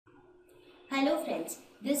Hello friends,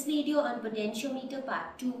 this video on Potentiometer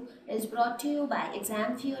Part 2 is brought to you by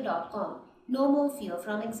examfear.com. No more fear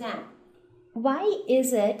from exam. Why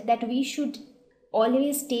is it that we should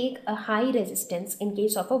always take a high resistance in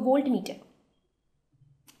case of a voltmeter?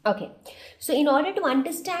 Okay, so in order to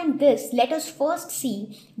understand this, let us first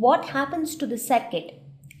see what happens to the circuit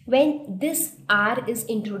when this R is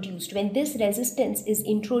introduced, when this resistance is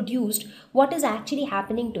introduced, what is actually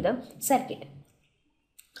happening to the circuit.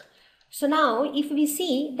 So now if we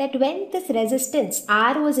see that when this resistance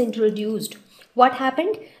R was introduced, what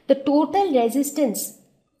happened? The total resistance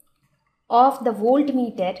of the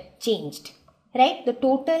voltmeter changed, right? The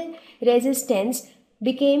total resistance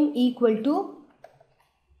became equal to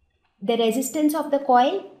the resistance of the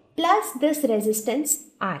coil plus this resistance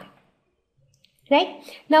R, right?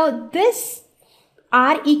 Now this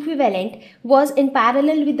R equivalent was in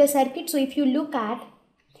parallel with the circuit. So if you look at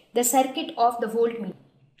the circuit of the voltmeter,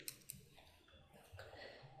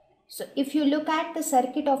 so if you look at the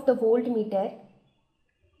circuit of the voltmeter,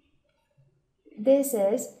 this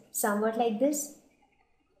is somewhat like this.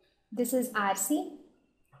 This is RC,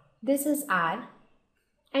 this is R,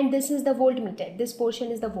 and this is the voltmeter. This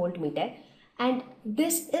portion is the voltmeter, and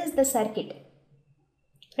this is the circuit,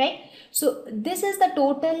 right? So this is the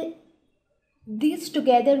total. These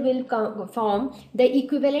together will form the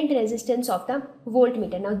equivalent resistance of the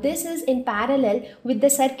voltmeter. Now this is in parallel with the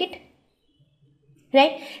circuit,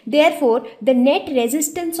 right? Therefore, the net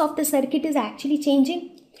resistance of the circuit is actually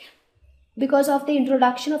changing because of the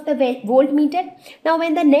introduction of the voltmeter. Now,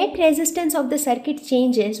 when the net resistance of the circuit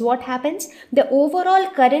changes, what happens? The overall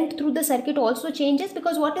current through the circuit also changes,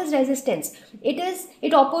 because what is resistance?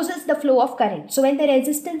 It opposes the flow of current. So when the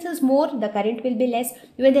resistance is more, the current will be less.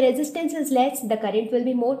 When the resistance is less, the current will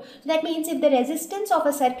be more. So that means if the resistance of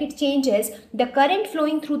a circuit changes, the current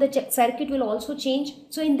flowing through the circuit will also change.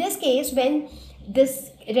 So in this case, when this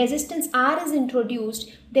resistance R is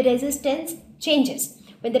introduced, the resistance changes.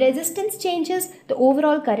 When the resistance changes, the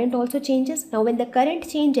overall current also changes. Now when the current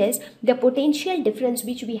changes, the potential difference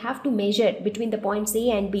which we have to measure between the points A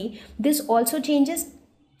and B, this also changes.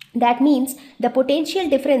 That means the potential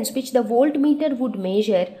difference which the voltmeter would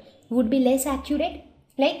measure would be less accurate.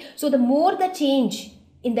 Right? So the more the change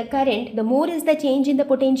in the current, the more is the change in the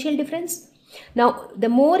potential difference. Now, the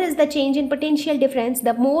more is the change in potential difference,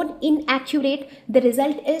 the more inaccurate the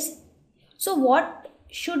result is. So, what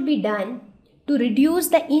should be done to reduce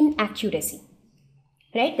the inaccuracy?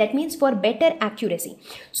 Right? That means for better accuracy.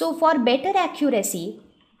 So, for better accuracy,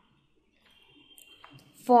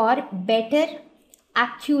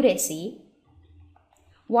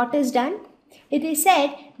 what is done? It is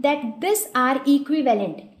said that this R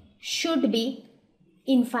equivalent should be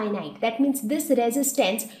infinite. That means this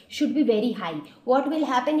resistance should be very high. What will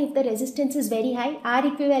happen if the resistance is very high? R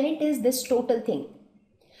equivalent is this total thing.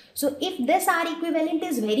 So if this R equivalent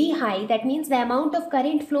is very high, that means the amount of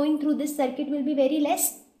current flowing through this circuit will be very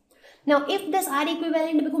less. Now if this R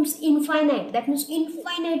equivalent becomes infinite, that means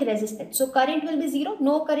infinite resistance. So current will be zero,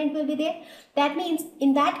 no current will be there. That means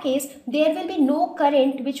in that case, there will be no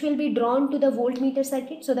current which will be drawn to the voltmeter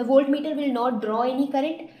circuit. So the voltmeter will not draw any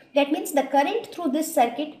current. That means the current through this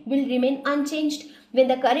circuit will remain unchanged. When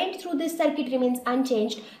the current through this circuit remains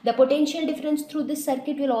unchanged, the potential difference through this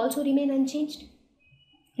circuit will also remain unchanged.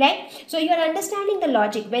 Right? So you are understanding the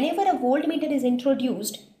logic. Whenever a voltmeter is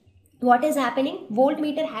introduced, what is happening?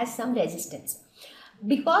 Voltmeter has some resistance.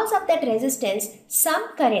 Because of that resistance,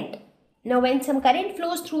 some current. Now when some current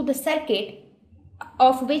flows through the circuit,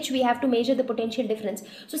 of which we have to measure the potential difference.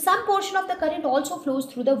 So some portion of the current also flows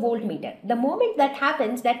through the voltmeter. The moment that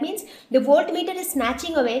happens, that means the voltmeter is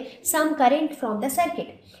snatching away some current from the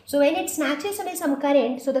circuit. So when it snatches away some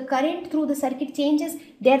current, so the current through the circuit changes,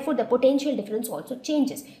 therefore the potential difference also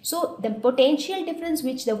changes. So the potential difference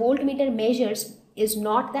which the voltmeter measures is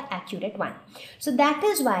not the accurate one. So that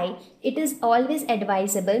is why it is always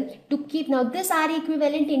advisable to keep. Now this R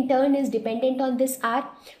equivalent in turn is dependent on this R.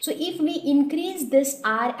 So if we increase this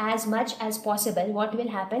R as much as possible, what will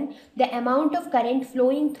happen? The amount of current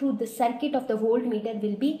flowing through the circuit of the voltmeter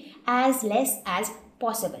will be as less as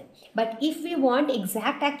possible. But if we want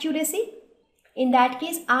exact accuracy, in that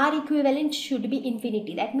case, R equivalent should be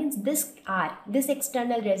infinity. That means this R, this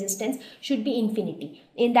external resistance should be infinity.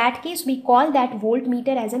 In that case, we call that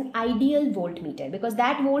voltmeter as an ideal voltmeter, because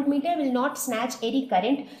that voltmeter will not snatch any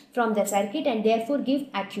current from the circuit and therefore give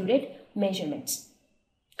accurate measurements.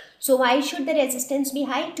 So why should the resistance be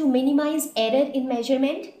high? To minimize error in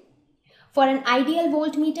measurement. For an ideal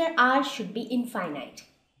voltmeter, R should be infinite.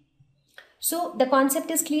 So the concept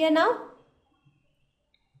is clear now?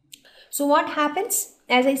 So what happens?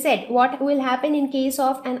 as I said, what will happen in case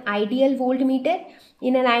of an ideal voltmeter?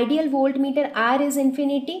 In an ideal voltmeter, R is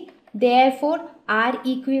infinity. Therefore, R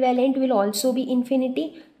equivalent will also be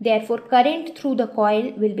infinity. Therefore, current through the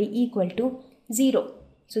coil will be equal to 0.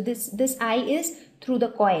 So this I is through the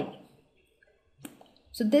coil.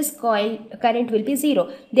 So this coil current will be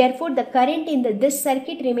 0. Therefore, the current in this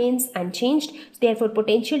circuit remains unchanged. Therefore,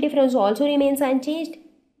 potential difference also remains unchanged.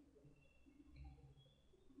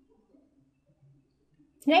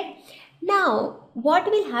 Right? Now, what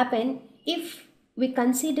will happen if we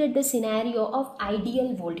consider the scenario of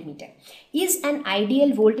ideal voltmeter? Is an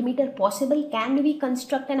ideal voltmeter possible? Can we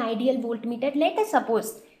construct an ideal voltmeter? Let us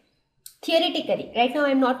suppose, theoretically, right now I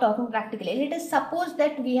am not talking practically, let us suppose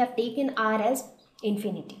that we have taken R as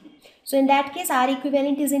infinity. So in that case, R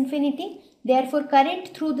equivalent is infinity. Therefore,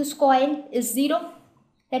 current through this coil is 0.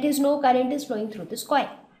 That is, no current is flowing through this coil.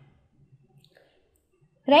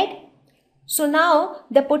 Right? So now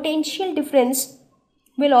the potential difference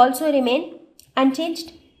will also remain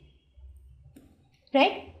unchanged.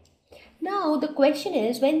 Right? Now the question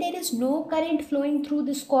is, when there is no current flowing through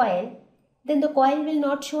this coil, then the coil will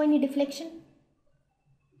not show any deflection.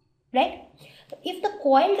 Right? If the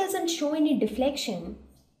coil doesn't show any deflection,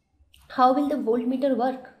 how will the voltmeter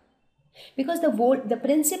work? Because the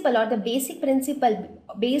principle or the basic principle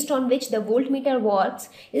based on which the voltmeter works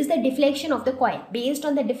is the deflection of the coil. Based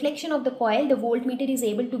on the deflection of the coil, the voltmeter is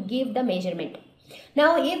able to give the measurement.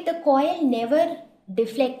 Now, if the coil never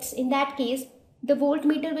deflects, in that case, the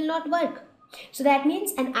voltmeter will not work. So that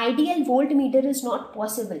means an ideal voltmeter is not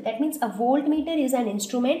possible. That means a voltmeter is an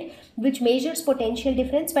instrument which measures potential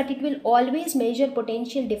difference, but it will always measure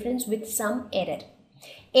potential difference with some error.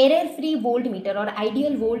 Error-free voltmeter or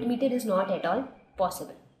ideal voltmeter is not at all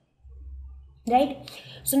possible. Right?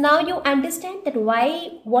 So now you understand that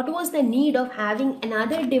what was the need of having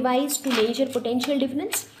another device to measure potential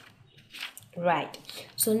difference? Right.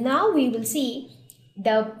 So now we will see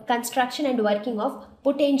the construction and working of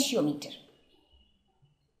potentiometer.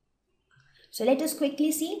 So let us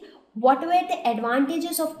quickly see what were the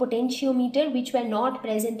advantages of potentiometer which were not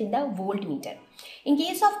present in the voltmeter. In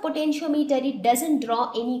case of potentiometer, it doesn't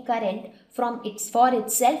draw any current for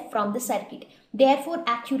itself from the circuit. Therefore,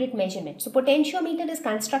 accurate measurement. So potentiometer is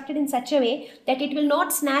constructed in such a way that it will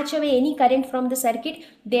not snatch away any current from the circuit.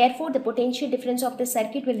 Therefore, the potential difference of the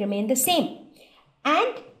circuit will remain the same.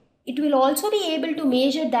 And it will also be able to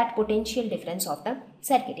measure that potential difference of the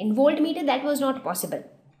circuit. In voltmeter, that was not possible.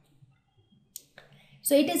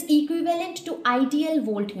 So it is equivalent to ideal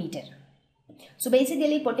voltmeter. So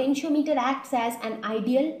basically, potentiometer acts as an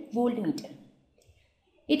ideal voltmeter.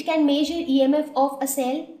 It can measure EMF of a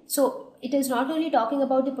cell. So it is not only talking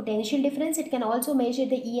about the potential difference, it can also measure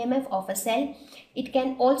the EMF of a cell. It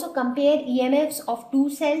can also compare EMFs of two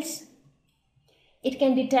cells. It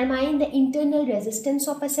can determine the internal resistance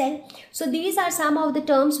of a cell. So these are some of the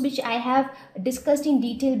terms which I have discussed in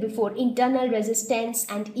detail before: internal resistance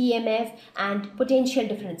and EMF and potential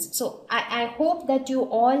difference. So I hope that you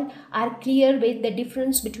all are clear with the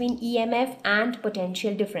difference between EMF and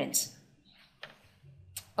potential difference.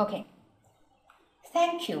 Okay.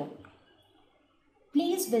 Thank you.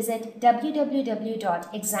 Please visit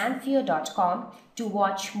www.examfear.com to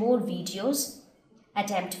watch more videos,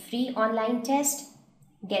 attempt free online test,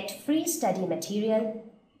 get free study material,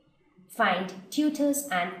 find tutors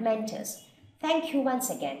and mentors. Thank you once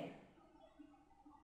again.